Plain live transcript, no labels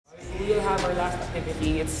last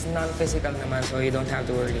activity, it's non-physical naman, so you don't have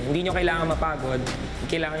to worry. Hindi nyo kailangan mapagod.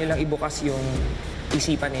 Kailangan nyo lang ibukas yung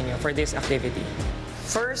isipan ninyo for this activity.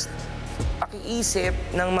 First, pakiisip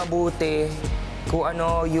ng mabuti kung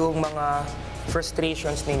ano yung mga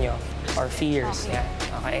frustrations ninyo or fears. Okay. Yeah.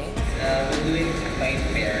 Okay? We'll do it by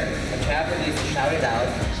pair. What you have to do is shout it out.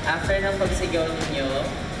 After ng pagsigaw ninyo,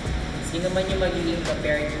 sino man yung magiging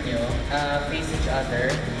ka-pair ninyo, face each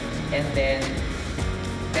other, and then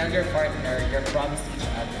tell your partner your promise to each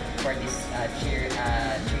other for this cheering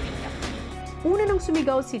activity. Una nang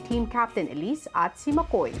sumigaw si Team Captain Elisse at si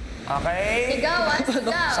Mccoy. Okay? Sigaw,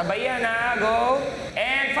 sigaw. Sabay yan, ha? Go!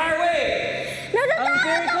 And fire away! Ang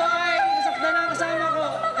fear ko ay masaktan ang kasama ko.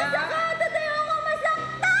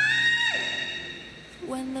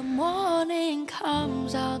 When the morning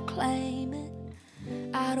comes, I'll claim it.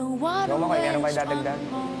 I don't want to waste one more.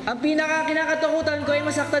 Ang pinaka-kinakatakutan ko ay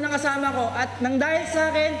masaktan ng kasama ko at nang dahil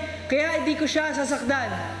sa akin, kaya hindi ko siya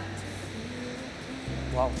sasaktan.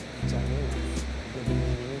 Wow.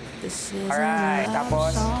 Alright,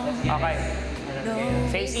 tapos, okay.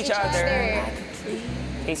 Face each other.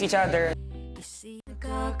 Face each other.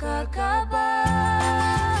 Nakakakaba,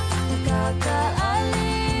 nakakaaliw,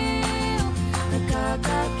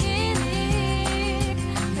 nakakakilig,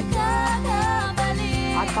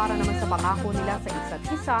 nakakabaliw. At para naman sa pangako nila sa isa't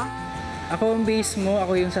isa, Ako ang base mo,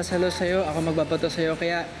 ako yung sasalo sa'yo, ako magbabato sa'yo,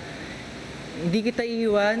 kaya hindi kita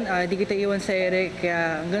iiwan, sa ere,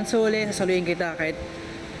 kaya hanggang sa uli, sasaluhin kita kahit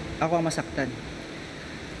ako ang masaktan.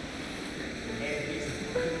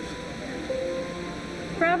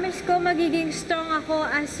 Promise ko magiging strong ako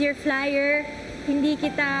as your flyer. Hindi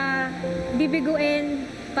kita bibiguin.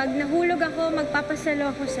 Pag nahulog ako,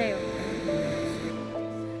 magpapasalo ako sa'yo.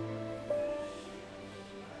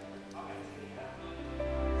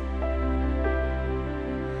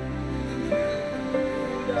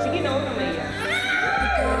 Sige na, huwag na maiyak.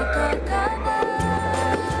 Nakakakaba,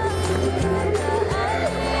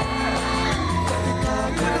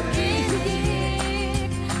 nakakakilig,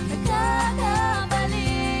 nakakabaliw,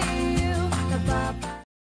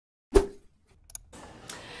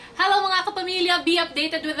 Hello mga kapamilya! Be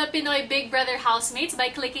updated with the Pinoy Big Brother housemates by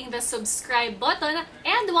clicking the subscribe button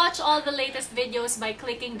and watch all the latest videos by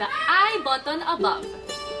clicking the I button above.